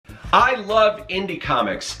I love indie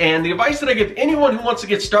comics, and the advice that I give anyone who wants to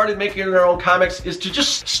get started making their own comics is to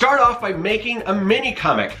just start off by making a mini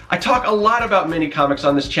comic. I talk a lot about mini comics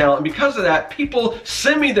on this channel, and because of that, people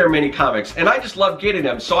send me their mini comics, and I just love getting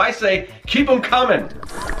them. So I say, keep them coming.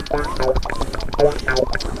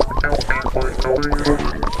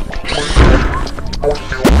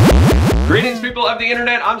 Greetings, people of the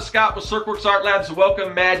internet. I'm Scott with Serkworks Art Labs.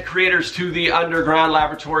 Welcome, mad creators, to the underground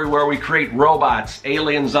laboratory where we create robots,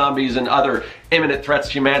 alien zombies, and other imminent threats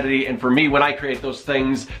to humanity. And for me, when I create those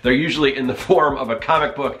things, they're usually in the form of a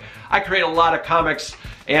comic book. I create a lot of comics,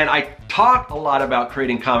 and I talk a lot about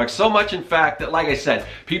creating comics. So much, in fact, that, like I said,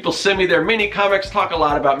 people send me their mini comics, talk a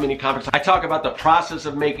lot about mini comics. I talk about the process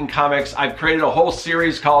of making comics. I've created a whole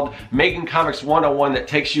series called Making Comics 101 that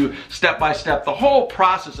takes you step by step, the whole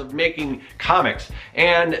process of making comics.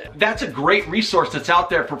 And that's a great resource that's out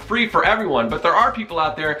there for free for everyone. But there are people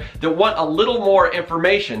out there that want a little more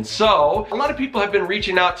information. So a lot of people have been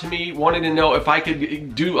reaching out to me wanting to know if I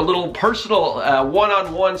could do a little personal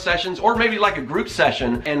one-on-one sessions, or maybe like a group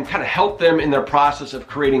session, and kind of help them in their process of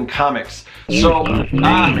creating comics. So,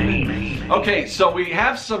 okay, so we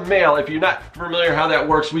have some mail. If you're not familiar how that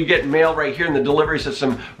works, we get mail right here in the delivery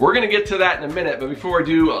system. We're gonna get to that in a minute, but before we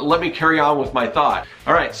do, let me carry on with my thought.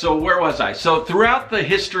 All right, so where was I? So throughout the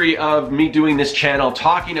history of me doing this channel,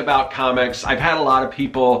 talking about comics, I've had a lot of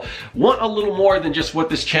people want a little more than just what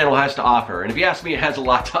this channel has to offer. And if you ask me, it has a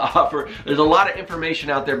lot to offer. There's a lot of information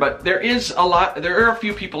out there, but there are a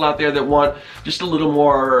few people out there that want just a little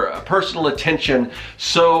more personal attention.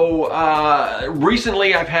 So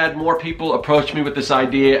recently I've had more people approach me with this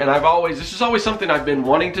idea, and this is always something I've been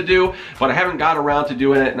wanting to do, but I haven't got around to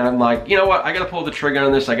doing it, and I'm like, you know what, I gotta pull the trigger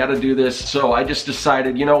on this, I gotta do this. So I just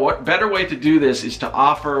decided, you know what, better way to do this is to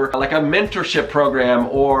offer like a mentorship program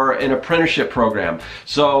or an apprenticeship program.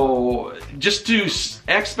 So just to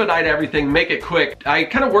expedite everything, make it quick, I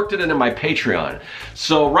kind of worked it into my Patreon.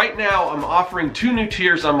 So right now I'm offering 2 new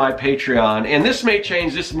tiers on my Patreon, and this may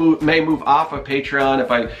change, this may move off of Patreon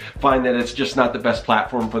if I find that it's just not the best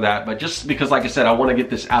platform for that, but just because, like I said, I want to get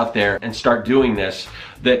this out there and start doing this,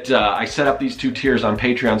 that I set up these 2 tiers on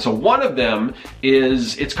Patreon. So one of them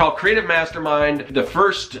is, it's called Creative Mastermind. The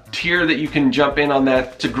first tier that you can jump in on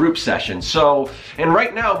that, it's a group session. So, and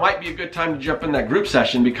right now might be a good time to jump in that group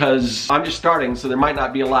session because I'm just starting, so there might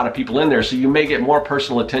not be a lot of people in there, so you may get more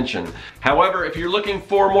personal attention. However, if you're looking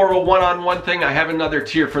for more of a one-on-one thing, I have another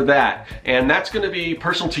tier for that, and that's going to be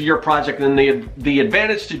personal to your project. And the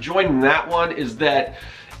advantage to joining that one is that,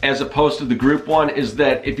 as opposed to the group one, is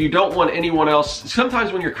that if you don't want anyone else,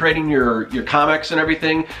 sometimes when you're creating your comics and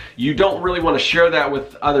everything, you don't really want to share that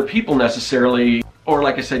with other people necessarily, or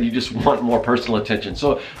like I said, you just want more personal attention.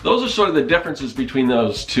 So those are sort of the differences between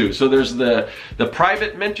those two. So there's the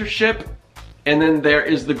private mentorship, and then there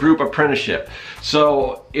is the group apprenticeship.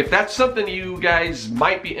 So if that's something you guys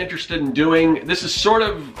might be interested in doing, this is sort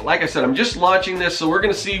of, like I said, I'm just launching this, so we're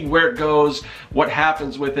gonna see where it goes, what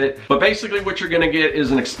happens with it. But basically what you're gonna get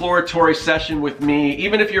is an exploratory session with me.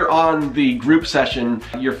 Even if you're on the group session,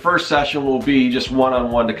 your first session will be just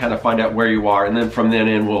one-on-one to kind of find out where you are, and then from then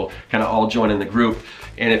in, we'll kind of all join in the group.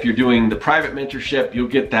 And if you're doing the private mentorship, you'll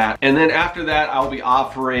get that. And then after that, I'll be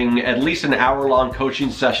offering at least an hour-long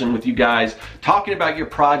coaching session with you guys, talking about your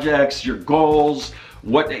projects, your goals,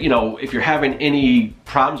 what, you know, if you're having any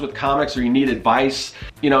problems with comics or you need advice,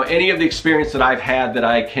 you know, any of the experience that I've had that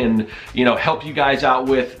I can, you know, help you guys out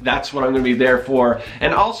with, that's what I'm going to be there for.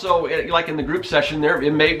 And also, like in the group session there,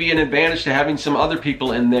 it may be an advantage to having some other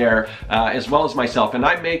people in there as well as myself. And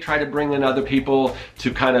I may try to bring in other people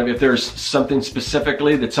to kind of, if there's something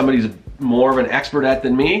specifically that somebody's more of an expert at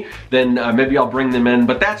than me, then maybe I'll bring them in.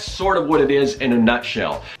 But that's sort of what it is in a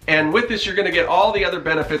nutshell. And with this, you're going to get all the other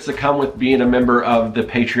benefits that come with being a member of the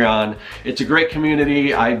Patreon. It's a great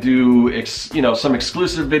community. I do some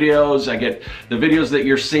exclusive videos. I get the videos that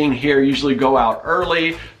you're seeing here usually go out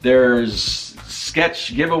early. There's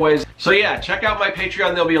sketch giveaways. So yeah, check out my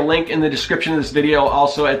Patreon. There'll be a link in the description of this video.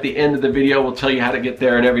 Also at the end of the video, we'll tell you how to get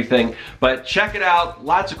there and everything. But check it out.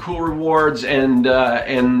 Lots of cool rewards, and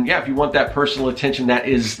yeah, if you want that personal attention, that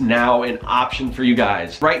is now an option for you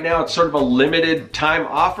guys. Right now, it's sort of a limited time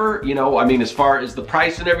offer, you know, I mean, as far as the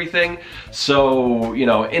price and everything. So, you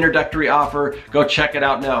know, introductory offer, go check it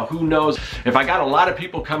out now. Who knows? If I got a lot of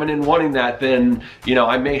people coming in wanting that, then, you know,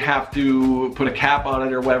 I may have to put a cap on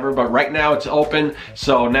it or whatever, but right now it's open.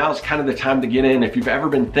 So now's kind of the time to get in if you've ever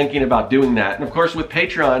been thinking about doing that. And of course with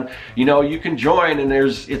Patreon, you know, you can join and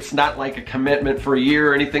it's not like a commitment for a year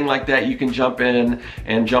or anything like that. You can jump in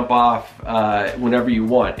and jump off whenever you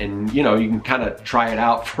want, and you know, you can kind of try it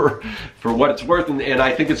out for what it's worth, and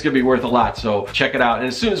I think it's gonna be worth a lot. So check it out. And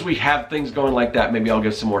as soon as we have things going like that, maybe I'll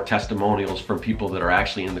give some more testimonials from people that are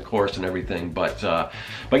actually in the course and everything. But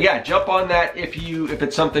yeah, jump on that if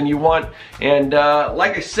it's something you want. And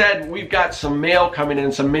like I said, we've got some mail coming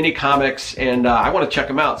in, some mini comics, and I want to check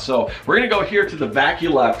them out. So we're gonna go here to the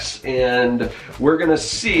Vaculux and we're gonna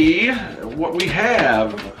see what we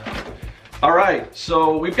have. All right,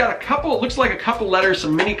 so we've got a couple, it looks like a couple letters,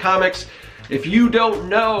 some mini comics. If you don't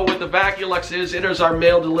know what the Vaculux is, it is our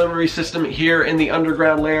mail delivery system here in the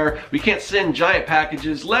underground lair. We can't send giant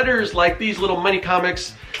packages. Letters like these little mini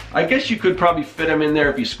comics, I guess you could probably fit them in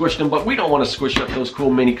there if you squished them, but we don't want to squish up those cool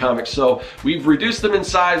mini comics. So we've reduced them in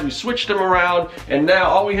size, we switched them around, and now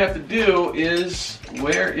all we have to do is,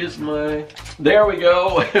 where is my, there we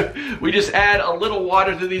go. We just add a little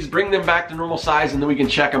water to these, bring them back to normal size, and then we can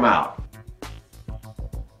check them out.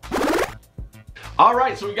 All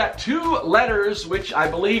right, so we got 2 letters, which I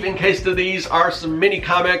believe in case of these are some mini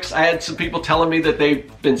comics. I had some people telling me that they've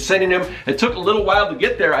been sending them. It took a little while to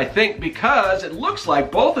get there, I think, because it looks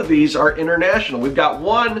like both of these are international. We've got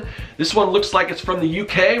one, this one looks like it's from the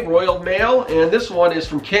UK, Royal Mail, and this one is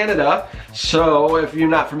from Canada. So if you're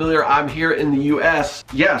not familiar, I'm here in the US.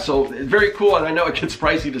 Yeah, so very cool, and I know it gets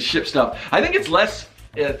pricey to ship stuff. I think it's less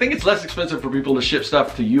expensive for people to ship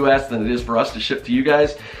stuff to US than it is for us to ship to you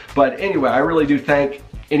guys. But anyway, I really do thank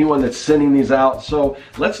anyone that's sending these out. So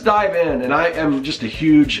let's dive in, and I am just a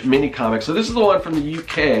huge mini comic. So this is the one from the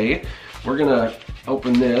UK. We're gonna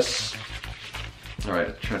open this. All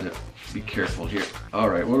right, try to be careful here. All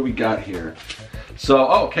right, what do we got here? So,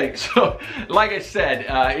 okay, so like I said,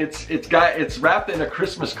 it's wrapped in a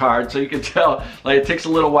Christmas card, so you can tell like it takes a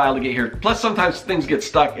little while to get here. Plus, sometimes things get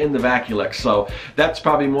stuck in the Vaculux, so that's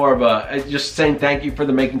probably more of a just saying thank you for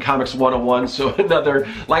the Making Comics 101. So another,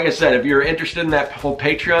 like I said, if you're interested in that whole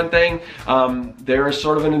Patreon thing, there is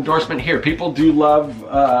sort of an endorsement here. People do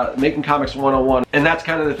love Making Comics 101, and that's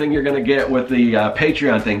kind of the thing you're going to get with the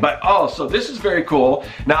Patreon thing. But oh, so this is very cool.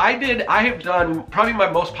 Now I have done probably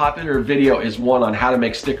my most popular video is one on how to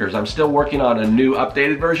make stickers. I'm still working on a new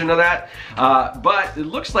updated version of that, but it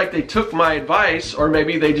looks like they took my advice, or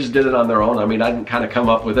maybe they just did it on their own. I mean, I didn't kind of come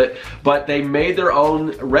up with it, but they made their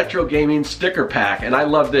own retro gaming sticker pack, and I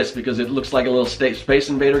love this because it looks like a little Space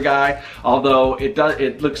Invader guy, although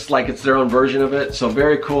it looks like it's their own version of it. So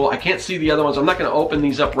very cool. I can't see the other ones. I'm not going to open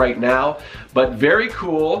these up right now, but very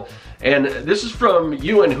cool. And this is from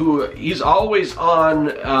Ewan, who he's always on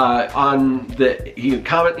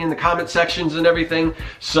comment in the comment sections and everything.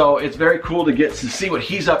 So it's very cool to get to see what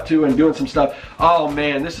he's up to and doing some stuff. Oh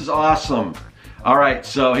man, this is awesome. All right,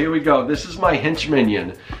 so here we go. This is my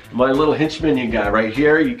henchminion, my little henchminion guy right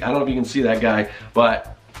here. I don't know if you can see that guy,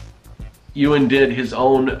 but Ewan did his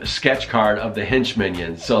own sketch card of the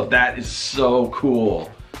henchminion. So that is so cool.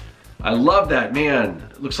 I love that, man.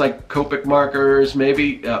 It looks like Copic markers,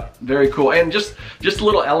 maybe. Very cool. And just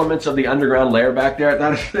little elements of the underground lair back there.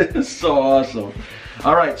 That is so awesome.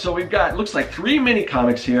 All right, so we've got, looks like 3 mini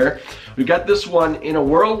comics here. We've got this one, In a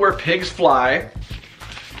World Where Pigs Fly.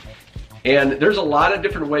 And there's a lot of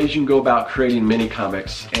different ways you can go about creating mini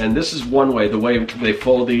comics, and this is one way, the way they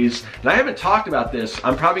fold these. And I haven't talked about this.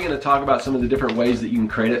 I'm probably going to talk about some of the different ways that you can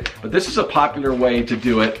create it, but this is a popular way to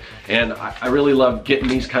do it, and I really love getting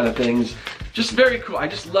these kind of things. Just very cool. I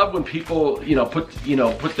just love when people,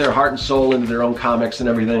 put their heart and soul into their own comics and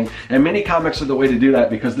everything. And mini comics are the way to do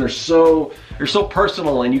that because they're so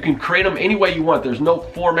personal, and you can create them any way you want. There's no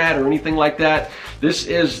format or anything like that. This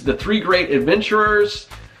is The 3 Great Adventurers.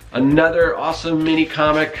 Another awesome mini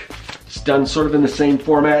comic. It's done sort of in the same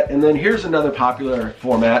format. And then here's another popular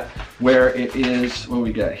format where it is, what do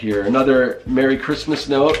we got here? Another Merry Christmas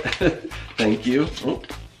note. Thank you. Oh,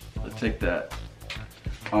 let's take that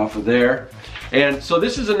off of there. And so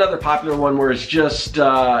this is another popular one where it's just,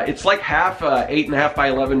 it's like half 8.5 by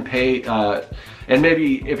 11 page, and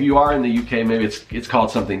maybe if you are in the UK, maybe it's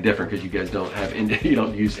called something different because you guys don't have, you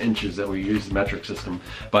don't use inches that we use the metric system.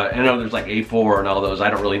 But I know there's like A4 and all those. I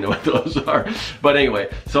don't really know what those are. But anyway,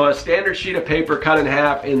 so a standard sheet of paper cut in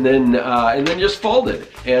half and then just folded.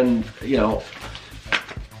 And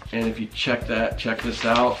and if you check this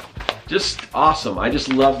out, just awesome. I just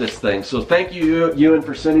love this thing. So thank you, Ewan,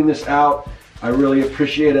 for sending this out. I really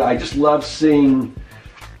appreciate it. I just love seeing,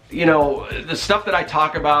 the stuff that I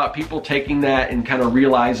talk about, people taking that and kind of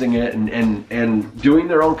realizing it and doing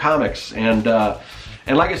their own comics. And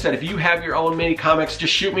like I said, if you have your own mini comics,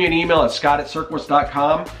 just shoot me an email at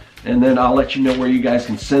scott@serkworks.com. and then I'll let you know where you guys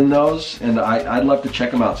can send those, and I'd love to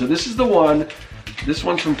check them out. So this is the one. This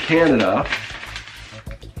one's from Canada.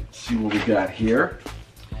 Let's see what we got here.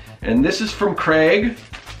 And this is from Craig.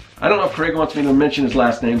 I don't know if Craig wants me to mention his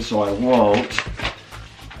last name, so I won't.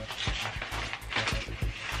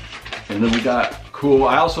 And then we got, cool,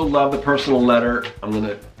 I also love the personal letter. I'm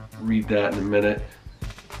gonna read that in a minute.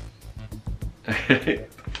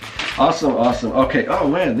 Awesome, awesome. Okay, oh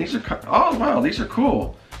man, these are, oh wow, these are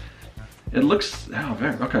cool. It looks, oh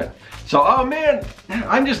very, okay. So, oh man,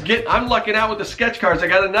 I'm lucking out with the sketch cards. I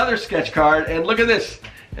got another sketch card, and look at this.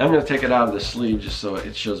 I'm gonna take it out of the sleeve just so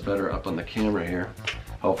it shows better up on the camera here.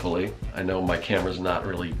 Hopefully. I know my camera's not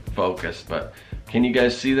really focused, but can you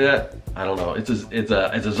guys see that? I don't know. It's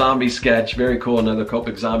a zombie sketch. Very cool. Another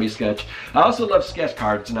Copic zombie sketch. I also love sketch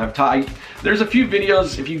cards, and there's a few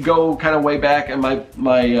videos if you go kind of way back on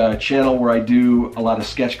my channel where I do a lot of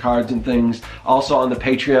sketch cards and things. Also on the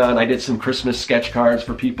Patreon, I did some Christmas sketch cards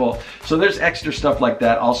for people. So there's extra stuff like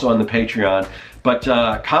that also on the Patreon. But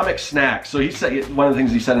comic snacks. So he said, one of the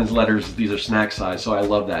things he said in his letters, these are snack size. So I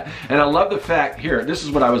love that, and I love the fact here. This is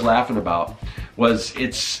what I was laughing about. Was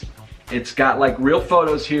it's got like real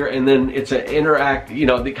photos here, and then it's an interact. You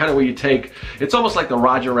know, the kind of where you take. It's almost like the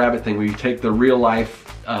Roger Rabbit thing, where you take the real life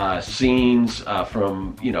scenes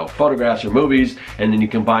from photographs or movies, and then you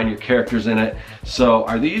combine your characters in it. So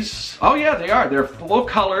are these? Oh yeah, they are. They're full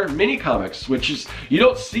color mini comics, which is, you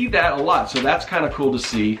don't see that a lot. So that's kind of cool to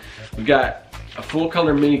see. We got a full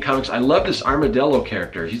color mini comics. I love this armadillo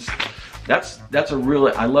character. That's a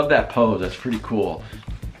really, I love that pose. That's pretty cool.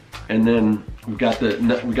 And then we got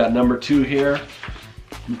number 2 here.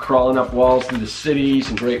 I'm crawling up walls through the city,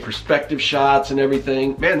 some great perspective shots and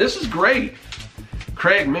everything. Man, this is great.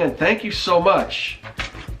 Craig, man, thank you so much.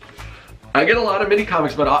 I get a lot of mini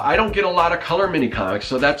comics, but I don't get a lot of color mini comics,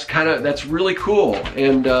 so that's really cool.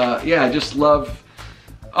 And yeah, I just love.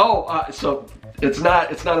 So it's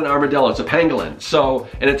not an armadillo, it's a pangolin. So,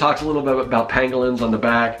 and it talks a little bit about pangolins on the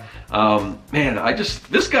back. Man,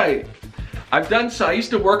 this guy. I used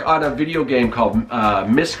to work on a video game called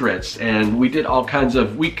Miscrits, and we did all kinds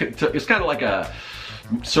of, it's kind of like a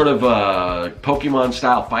sort of a Pokemon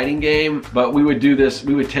style fighting game, but we would do this,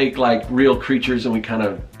 we would take like real creatures and we kind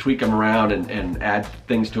of tweak them around and add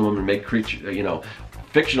things to them and make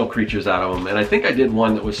fictional creatures out of them. And I think I did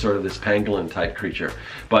one that was sort of this pangolin type creature.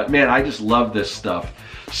 But man, I just love this stuff.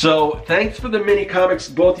 So thanks for the mini comics,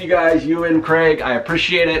 both you guys, you and Craig. I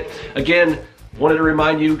appreciate it. Again, wanted to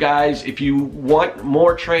remind you guys, if you want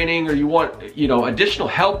more training or you want additional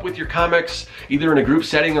help with your comics, either in a group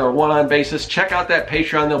setting or a one-on basis, check out that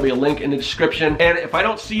Patreon. There'll be a link in the description. And if I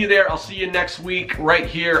don't see you there, I'll see you next week right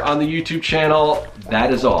here on the YouTube channel.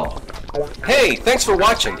 That is all. Hey, thanks for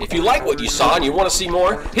watching. If you like what you saw and you want to see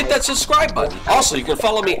more, hit that subscribe button. Also, you can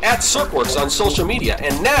follow me at Serkworks on social media,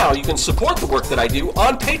 and now you can support the work that I do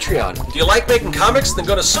on Patreon. Do you like making comics? Then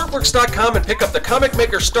go to Serkworks.com and pick up the Comic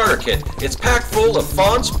Maker Starter Kit. It's packed full of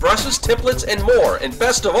fonts, brushes, templates, and more. And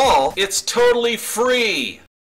best of all, it's totally free.